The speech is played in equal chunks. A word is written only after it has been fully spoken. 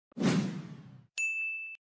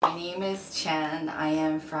My name is Qian. I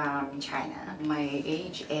am from China. My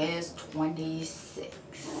age is 26.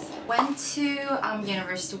 Went to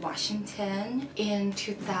University of Washington in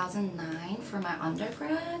 2009 for my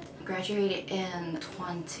undergrad. Graduated in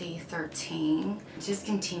 2013. Just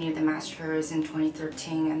continued the master's in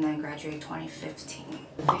 2013 and then graduated 2015.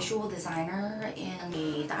 Visual designer in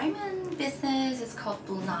the diamond business. It's called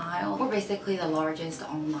Blue Nile. We're basically the largest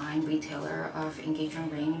online retailer of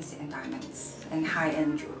engagement rings and diamonds and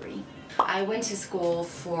high-end jewelry. I went to school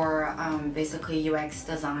for basically UX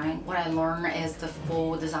design. What I learned is the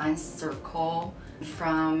full design circle,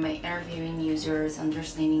 from interviewing users,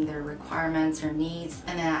 understanding their requirements, their needs,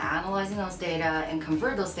 and then analyzing those data and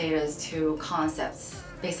convert those data to concepts,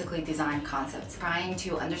 basically design concepts. Trying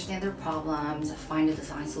to understand their problems, find a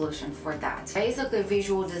design solution for that. Basically,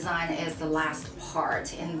 visual design is the last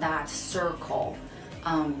part in that circle.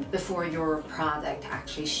 Before your product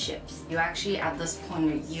actually ships. You actually, at this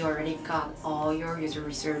point, you already got all your user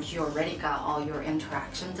research, you already got all your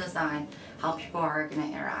interaction design, how people are going to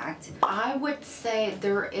interact. I would say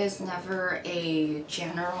there is never a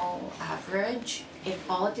general average. It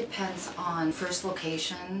all depends on first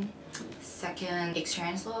location, second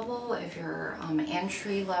experience level, if you're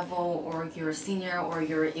entry level or you're senior or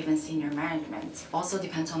you're even senior management. Also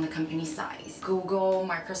depends on the company size. Google,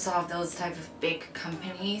 Microsoft, those type of big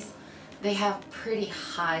companies, they have pretty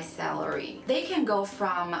high salary. They can go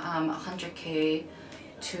from 100K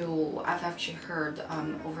to, I've actually heard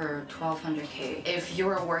over 1200K. If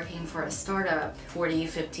you're working for a startup, 40,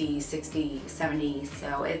 50, 60, 70,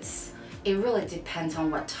 so it really depends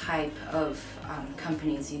on what type of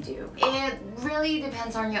companies you do. It really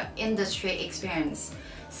depends on your industry experience.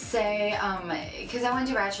 Say, because I went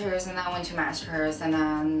to bachelor's and then I went to master's and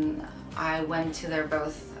then I went to their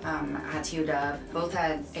both at UW, both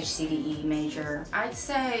at HCDE major. I'd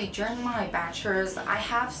say during my bachelor's, I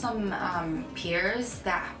have some peers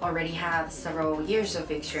that already have several years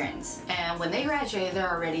of experience. And when they graduate,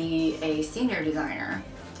 they're already a senior designer.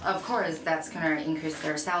 Of course, that's gonna increase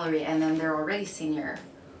their salary and then they're already senior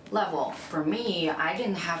level. For me, I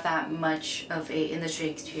didn't have that much of a industry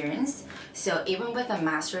experience. So even with a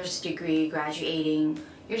master's degree graduating,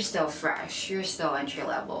 you're still fresh, you're still entry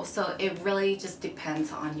level. So it really just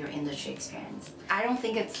depends on your industry experience. I don't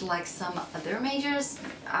think it's like some other majors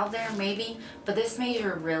out there maybe, but this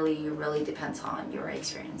major really depends on your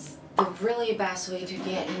experience. The really best way to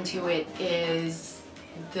get into it is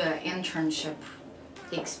the internship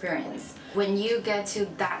experience. When you get to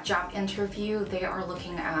that job interview, they are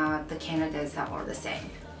looking at the candidates that are the same.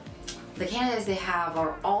 The candidates they have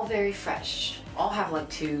are all very fresh, all have like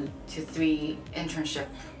 2 to 3 internship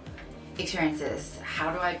experiences.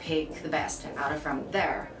 How do I pick the best out of from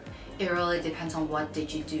there? It really depends on what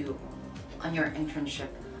did you do on your internship.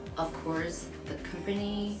 Of course, the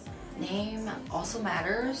company name also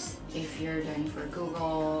matters. If you're doing for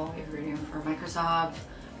Google, if you're doing for Microsoft,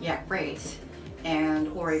 yeah, great.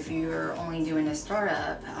 Or if you're only doing a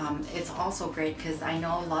startup, it's also great because I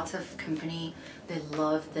know lots of company, they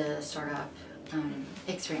love the startup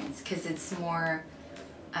experience because it's more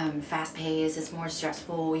fast-paced, it's more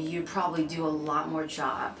stressful. You probably do a lot more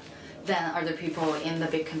job than other people in the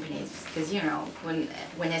big companies because you know when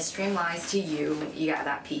it streamlines to you, you got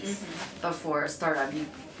that piece. But for a startup, you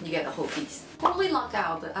get the whole piece. Totally locked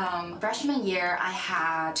out. Freshman year, I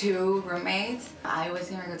had 2 roommates. I was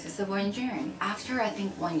gonna go to civil engineering. After I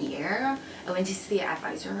think 1 year, I went to see the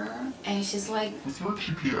advisor and she's like, "What's your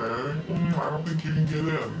GPA? I don't think you can get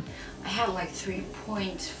in." I had like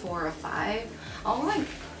 3.4 or 5. I was like,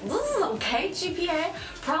 this is okay GPA.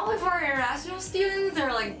 Probably for international students,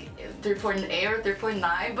 they're like 3.8 or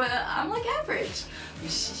 3.9, but I'm like average.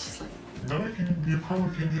 She's like, "No, you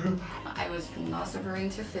probably can get in." I was not super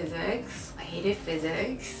into physics. I hated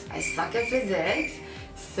physics. I suck at physics.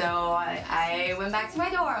 So I went back to my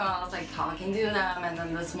dorm and I was like talking to them, and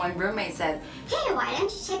then this one roommate said, "Hey, why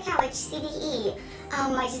don't you check out HCDE?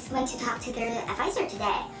 I just went to talk to their advisor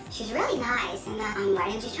today. She's really nice, and why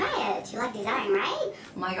don't you try it? You like design, right?"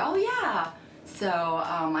 I'm like, oh yeah. So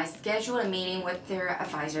I scheduled a meeting with their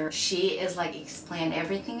advisor. She is like explained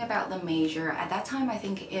everything about the major. At that time, I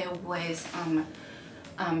think it was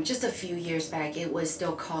just a few years back, it was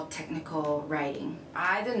still called technical writing.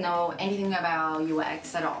 I didn't know anything about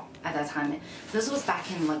UX at all at that time. This was back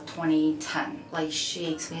in like 2010. Like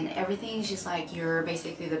she explained everything. She's like, you're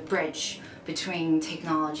basically the bridge between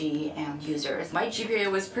technology and users. My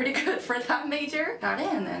GPA was pretty good for that major. Got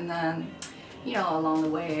in, and then you know, along the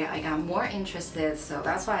way I got more interested, so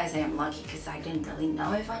that's why I say I'm lucky because I didn't really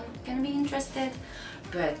know if I'm gonna be interested.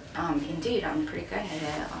 but indeed I'm pretty good at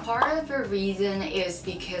it. Part of the reason is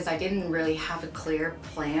because I didn't really have a clear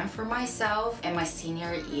plan for myself in my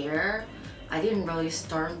senior year. I didn't really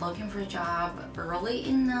start looking for a job early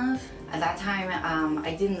enough. At that time,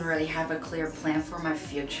 I didn't really have a clear plan for my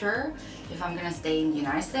future. If I'm gonna stay in the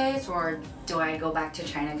United States or do I go back to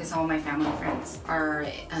China, because all my family and friends are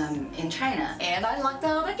in China. And I lucked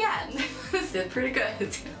out again. Did pretty good.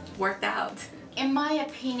 Worked out. In my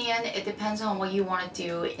opinion, it depends on what you want to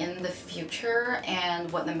do in the future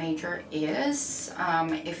and what the major is.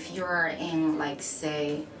 If you're in, like,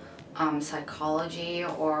 say, psychology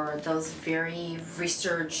or those very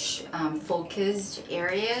research focused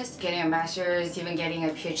areas, getting a master's, even getting a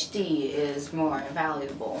PhD is more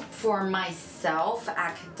valuable. For myself,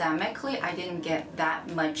 academically, I didn't get that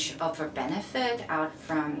much of a benefit out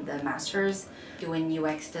from the master's. Doing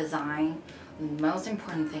UX design, the most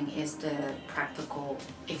important thing is the practical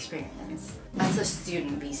experience. That's a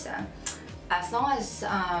student visa. As long as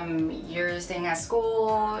you're staying at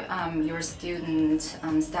school, your student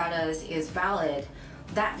status is valid,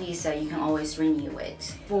 that visa, you can always renew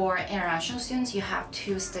it. For international students, you have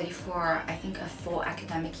to study for, I think, a full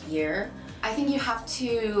academic year. I think you have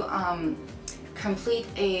to complete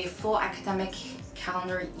a full academic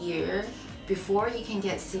calendar year before you can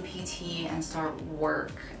get C.P.T and start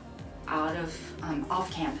work out of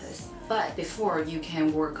off campus. But before you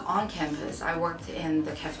can work on campus, I worked in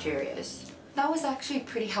the cafeterias. That was actually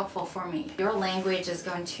pretty helpful for me. Your language is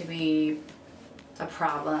going to be a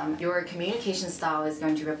problem. Your communication style is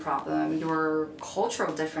going to be a problem. Your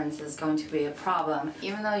cultural difference is going to be a problem.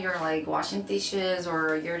 Even though you're like washing dishes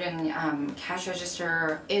or you're in cash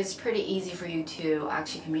register, it's pretty easy for you to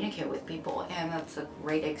actually communicate with people, and that's a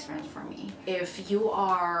great experience for me. If you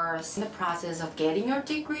are in the process of getting your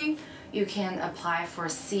degree, you can apply for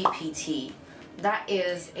C.P.T. That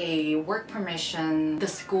is a work permission the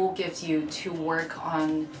school gives you to work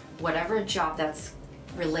on whatever job that's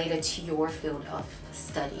related to your field of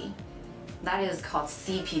study. That is called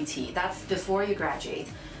C.P.T. That's before you graduate.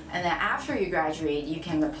 And then after you graduate, you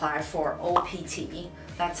can apply for O.P.T.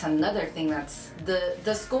 That's another thing that's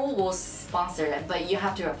the school will sponsor it, but you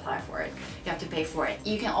have to apply for it. You have to pay for it.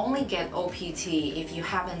 You can only get O.P.T. if you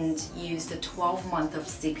haven't used the 12 months of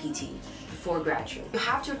C.P.T. before graduate. You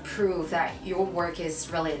have to prove that your work is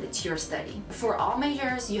related to your study. For all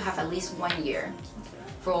majors, you have at least 1 year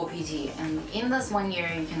for O.P.T. And in this 1 year,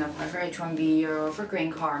 you can apply for H-1B or for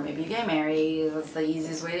green card. Maybe you get married. That's the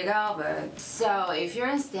easiest way to go. But so if you're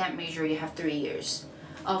in STEM major, you have 3 years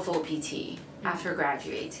of O.P.T. after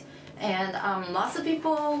graduate. And lots of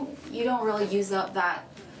people, you don't really use up that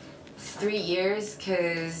 3 years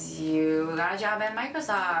because you got a job at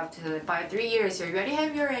Microsoft. By 3 years, you already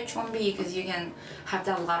have your H-1B because you can have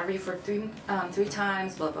that lottery for three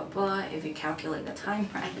times, blah, blah, blah, if you calculate the time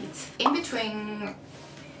right. In between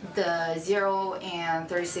the 0 and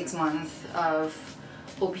 36 months of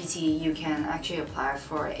O.P.T, you can actually apply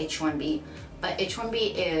for H-1B. But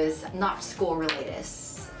H-1B is not school related.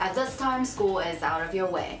 At this time, school is out of your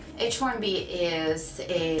way. H-1B is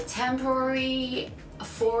a temporary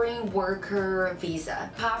foreign worker visa.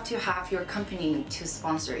 You have to have your company to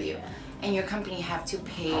sponsor you, and your company have to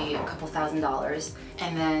pay a couple $1,000s,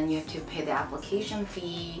 and then you have to pay the application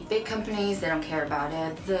fee. Big companies, they don't care about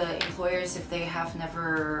it. The employers, if they have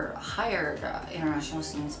never hired international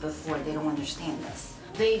students before, they don't understand this.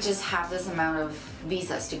 They just have this amount of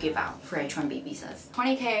visas to give out for H-1B visas.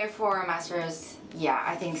 20K for a master's, yeah,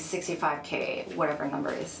 I think 65K, whatever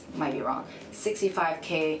number is, might be wrong.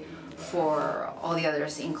 65K for all the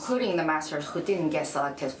others, including the masters who didn't get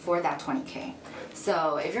selected for that 20K.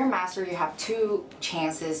 So if you're a master, you have 2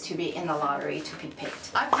 chances to be in the lottery to be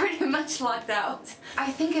picked. I pretty much lucked out.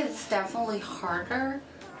 I think it's definitely harder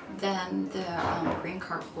than the green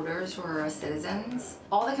card holders or citizens.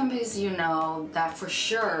 All the companies you know that for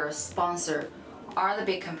sure sponsor are the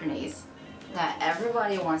big companies that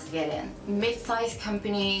everybody wants to get in. Mid-sized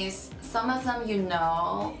companies, some of them you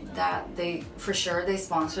know that they for sure they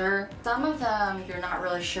sponsor. Some of them you're not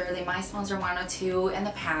really sure, they might sponsor 1 or 2 in the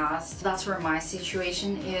past. That's where my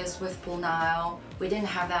situation is with Blue Nile. We didn't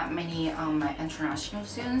have that many international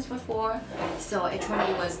students before, so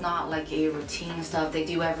H-1B was not like a routine stuff they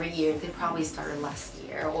do every year. They probably started last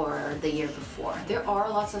year or the year before. There are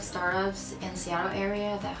lots of startups in Seattle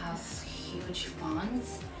area that has huge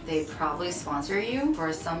funds. They probably sponsor you.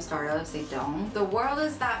 For some startups, they don't. The world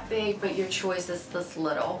is that big, but your choice is this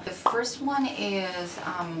little. The first one is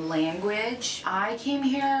language. I came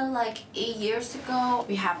here like 8 years ago.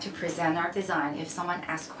 We have to present our design. If someone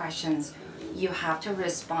asks questions, you have to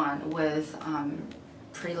respond with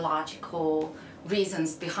pretty logical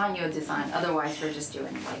reasons behind your design. Otherwise, you're just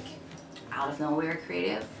doing like out of nowhere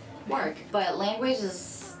creative work. But language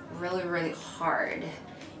is really, really hard.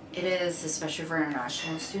 It is, especially for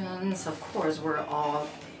international students. Of course, we're all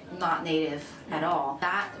not native at all.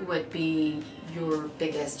 That would be your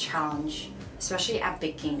biggest challenge, especially at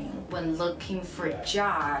beginning. When looking for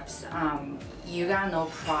jobs, you got no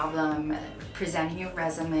problem presenting your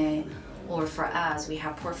resume, or for us, we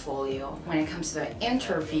have portfolio. When it comes to the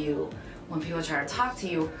interview, when people try to talk to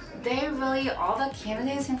you, all the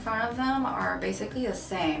candidates in front of them are basically the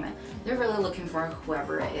same. They're really looking for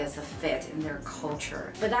whoever is a fit in their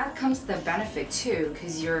culture. But that comes to the benefit too,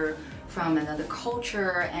 because you're from another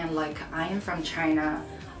culture, and like I am from China.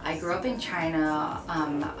 I grew up in China.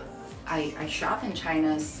 I shop in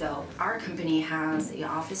China, so our company has an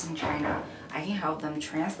office in China. I can help them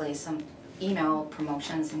translate some email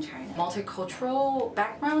promotions in China. Multicultural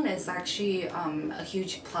background is actually a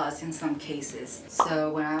huge plus in some cases.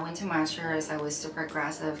 So when I went to master's, I was super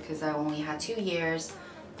aggressive because I only had 2 years.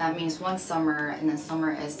 That means 1 summer, and then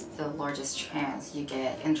summer is the largest chance you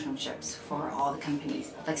get internships for all the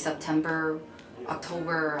companies. Like September,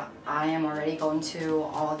 October, I am already going to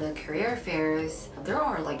all the career fairs. There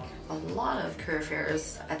are like a lot of career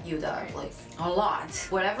fairs at UW, like a lot.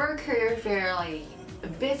 Whatever career fair, like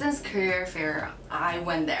business career fair, I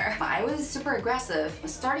went there. I was super aggressive.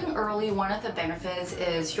 Starting early, one of the benefits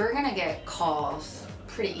is you're gonna get calls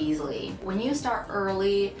pretty easily. When you start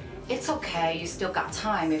early, it's okay, you still got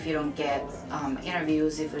time if you don't get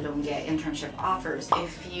interviews, if you don't get internship offers.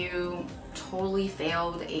 If you totally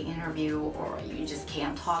failed an interview or you just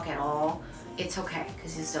can't talk at all, it's okay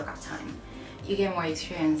because you still got time. You get more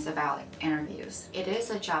experience about interviews. It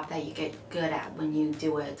is a job that you get good at when you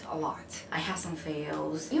do it a lot. I have some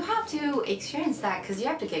fails. You have to experience that because you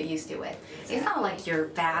have to get used to it. It's not like you're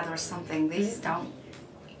bad or something. You just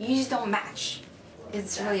don't match.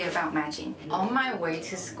 It's really about matching. On my way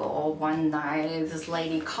to school one night, this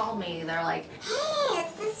lady called me. They're like, "Hey,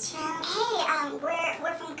 it's this Qian. Hey,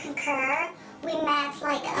 we're from Concur. We met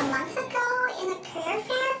like a month ago in a career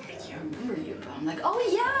fair." "I can't remember you." But I'm like, "Oh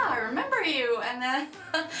yeah, I remember you." And then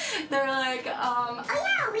they're like, "Oh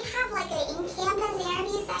yeah, we have like an in-campus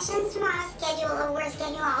interview sessions tomorrow scheduled. We're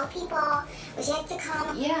scheduling all the people. Would you like to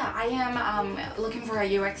come?" "Yeah, I am looking for a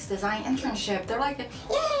UX Design Internship." They're like,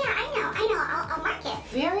 Yeah, I know. I'll mark it.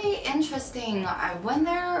 Very interesting. I went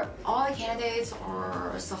there, all the candidates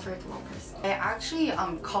are software developers. I actually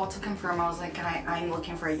called to confirm. I was like, I'm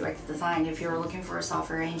looking for a UX design. If you're looking for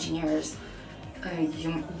software engineers,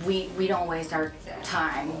 we don't waste our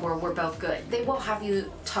time. We're both good. They will have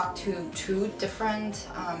you talk to 2 different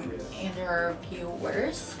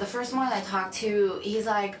interviewers. The first one I talked to, he's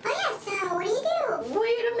like, "Oh yeah, so what do you do?"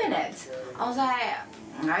 "Wait a minute." I was like,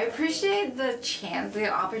 "I appreciate the chance, the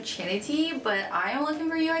opportunity, but I am looking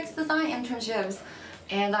for UX design internships,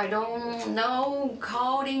 and I don't know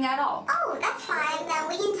coding at all." "Oh, that's fine. Then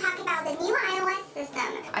we can talk about the new iOS system."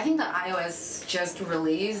 I think the iOS just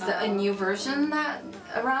released a new version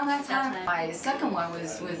around that time. My second one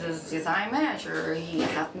was with this design manager. He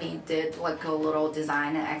helped me did like a little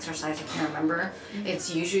design exercise. I can't remember.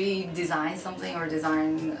 It's usually design something or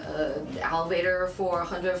design elevator for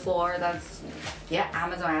 100th floor.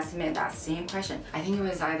 Amazon asked me that same question. I think it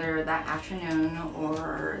was either that afternoon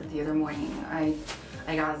or the other morning.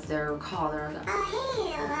 I got their call. They're like,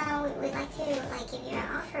 "Hey, we'd like to give you an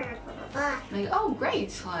offer, blah blah blah." like, "Oh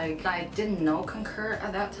great!" Like I didn't know Concur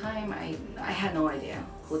at that time. I had no idea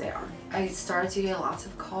who they are. I started to get lots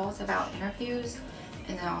of calls about interviews,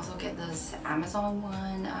 and then I also get this Amazon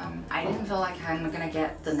one. I didn't feel like I'm gonna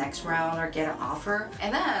get the next round or get an offer.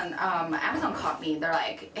 And then Amazon called me. They're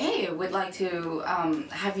like, "Hey, we'd like to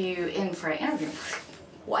have you in for an interview."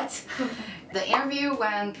 What? The interview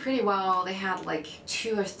went pretty well. They had like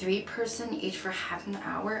 2 or 3 person each for half an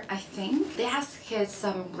hour, I think. They asked us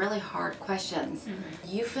some really hard questions.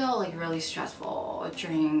 You feel like really stressful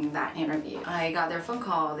during that interview. I got their phone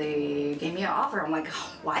call. They gave me an offer. I'm like,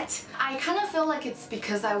 what? I kind of feel like it's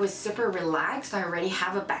because I was super relaxed. I already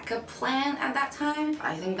have a backup plan at that time.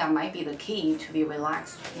 I think that might be the key, to be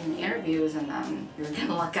relaxed in interviews, and then you're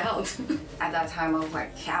gonna luck out. At that time, I was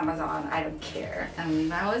like, Amazon, I don't care.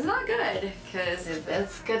 And that was not good. Because if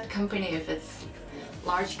it's good company, if it's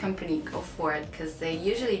large company, go for it, because they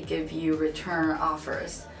usually give you return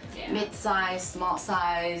offers. Mid-size, small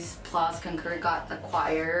size, plus Concur got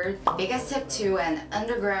acquired. Biggest tip to an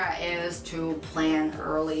undergrad is to plan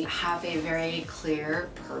early. Have a very clear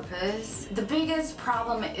purpose. The biggest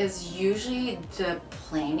problem is usually the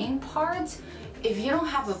planning part. If you don't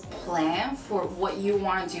have a plan for what you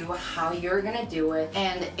want to do, how you're gonna do it,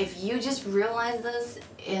 and if you just realize this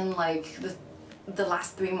in like the the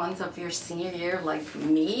last 3 months of your senior year, like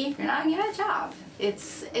me, you're not gonna get a job.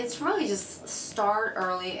 It's really just start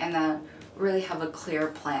early and then really have a clear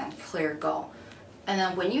plan, clear goal. And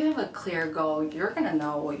then when you have a clear goal, you're gonna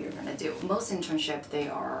know what you're gonna do. Most internships, they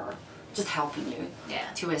are just helping you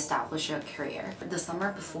to establish a career. The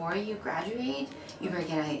summer before you graduate, you better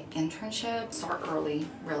get an internship. Start early,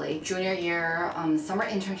 really. Junior year, summer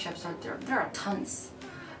internships there are tons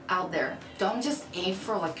out there. Don't just aim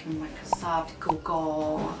for like Microsoft,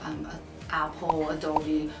 Google, Apple,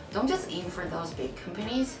 Adobe. Don't just aim for those big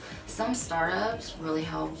companies. Some startups really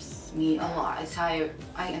helps me a lot. It's how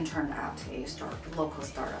I interned at a local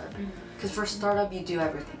startup. Because for startup, you do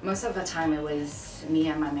everything. Most of the time, it was me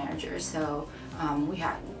and my manager. So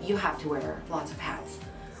you have to wear lots of hats.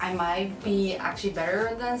 I might be actually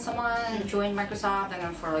better than someone joined Microsoft and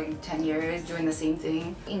then for like 10 years doing the same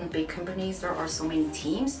thing. In big companies, there are so many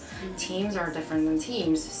teams. Teams are different than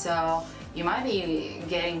teams. So you might be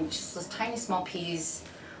getting just this tiny small piece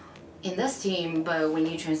in this team, but when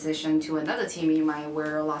you transition to another team, you might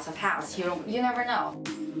wear lots of hats. You never know.